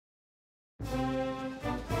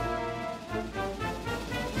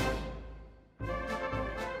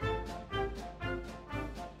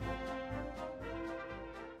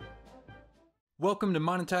Welcome to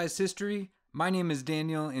Monetized History. My name is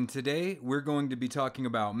Daniel, and today we're going to be talking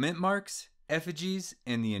about mint marks, effigies,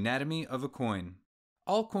 and the anatomy of a coin.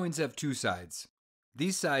 All coins have two sides.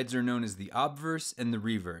 These sides are known as the obverse and the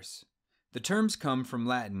reverse. The terms come from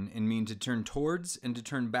Latin and mean to turn towards and to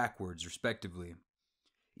turn backwards, respectively.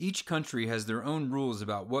 Each country has their own rules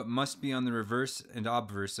about what must be on the reverse and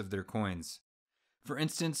obverse of their coins. For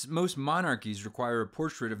instance, most monarchies require a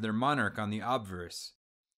portrait of their monarch on the obverse.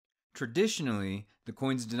 Traditionally, the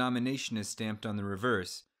coin's denomination is stamped on the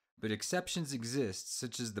reverse, but exceptions exist,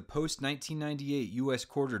 such as the post-1998 US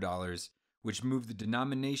quarter dollars, which moved the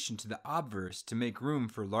denomination to the obverse to make room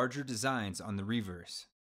for larger designs on the reverse.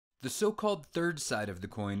 The so-called third side of the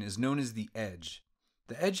coin is known as the edge.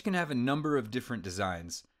 The edge can have a number of different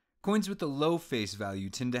designs. Coins with a low face value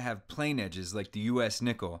tend to have plain edges like the US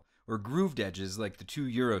nickel, or grooved edges like the 2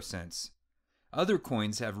 euro cents. Other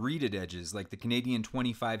coins have reeded edges like the Canadian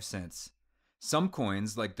 25 cents. Some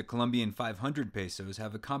coins, like the Colombian 500 pesos,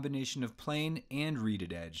 have a combination of plain and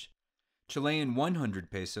reeded edge. Chilean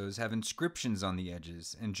 100 pesos have inscriptions on the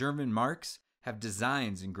edges, and German marks have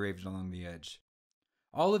designs engraved along the edge.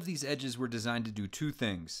 All of these edges were designed to do two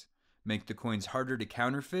things: make the coins harder to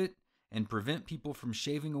counterfeit and prevent people from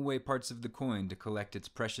shaving away parts of the coin to collect its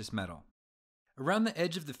precious metal. Around the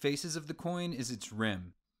edge of the faces of the coin is its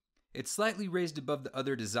rim. It's slightly raised above the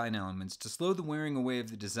other design elements to slow the wearing away of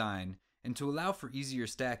the design and to allow for easier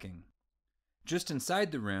stacking. Just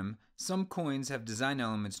inside the rim, some coins have design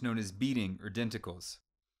elements known as beading or denticles.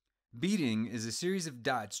 Beading is a series of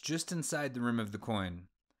dots just inside the rim of the coin.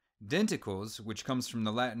 Denticles, which comes from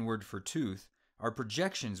the Latin word for tooth, are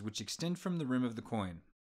projections which extend from the rim of the coin.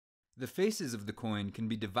 The faces of the coin can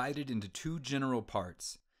be divided into two general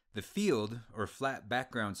parts: the field, or flat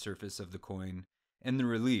background surface of the coin, and the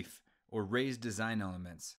relief, or raised design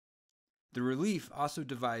elements. The relief also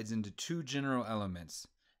divides into two general elements: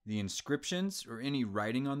 the inscriptions, or any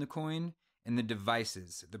writing on the coin, and the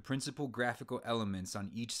devices, the principal graphical elements on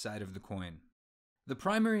each side of the coin. The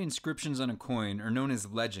primary inscriptions on a coin are known as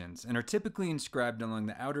legends and are typically inscribed along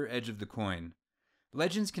the outer edge of the coin.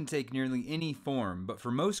 Legends can take nearly any form, but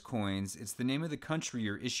for most coins, it's the name of the country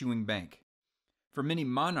or issuing bank. For many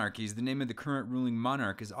monarchies, the name of the current ruling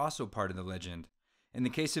monarch is also part of the legend. In the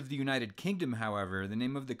case of the United Kingdom, however, the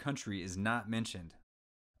name of the country is not mentioned.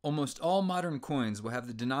 Almost all modern coins will have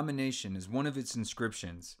the denomination as one of its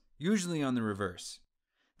inscriptions, usually on the reverse.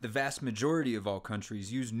 The vast majority of all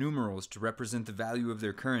countries use numerals to represent the value of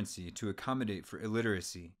their currency to accommodate for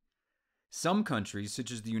illiteracy. Some countries, such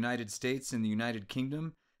as the United States and the United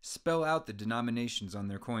Kingdom, spell out the denominations on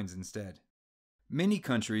their coins instead. Many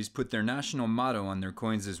countries put their national motto on their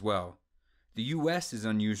coins as well. The US is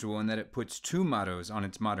unusual in that it puts two mottos on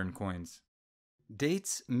its modern coins.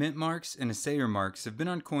 Dates, mint marks, and assayer marks have been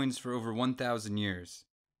on coins for over 1,000 years.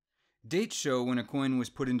 Dates show when a coin was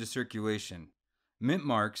put into circulation. Mint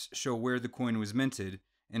marks show where the coin was minted,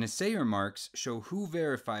 and assayer marks show who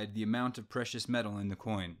verified the amount of precious metal in the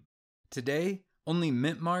coin. Today, only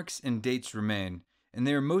mint marks and dates remain, and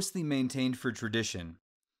they are mostly maintained for tradition.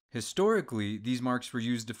 Historically, these marks were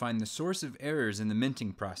used to find the source of errors in the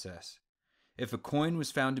minting process. If a coin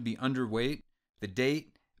was found to be underweight, the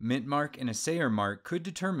date, mint mark, and assayer mark could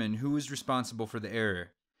determine who was responsible for the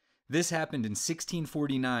error. This happened in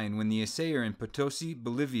 1649 when the assayer in Potosi,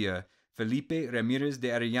 Bolivia, Felipe Ramirez de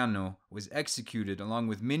Arellano, was executed along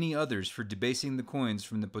with many others for debasing the coins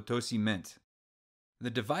from the Potosi mint. The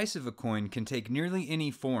device of a coin can take nearly any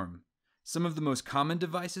form. Some of the most common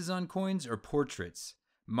devices on coins are portraits.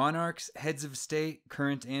 Monarchs, heads of state,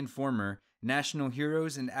 current and former, national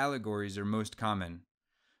heroes, and allegories are most common.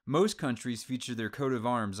 Most countries feature their coat of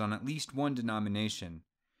arms on at least one denomination.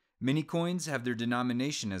 Many coins have their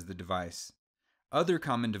denomination as the device. Other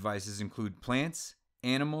common devices include plants,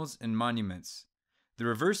 animals, and monuments. The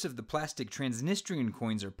reverse of the plastic Transnistrian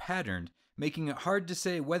coins are patterned, making it hard to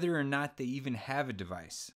say whether or not they even have a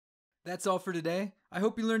device. That's all for today. I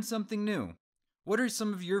hope you learned something new. What are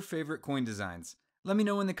some of your favorite coin designs? Let me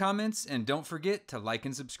know in the comments, and don't forget to like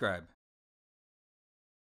and subscribe.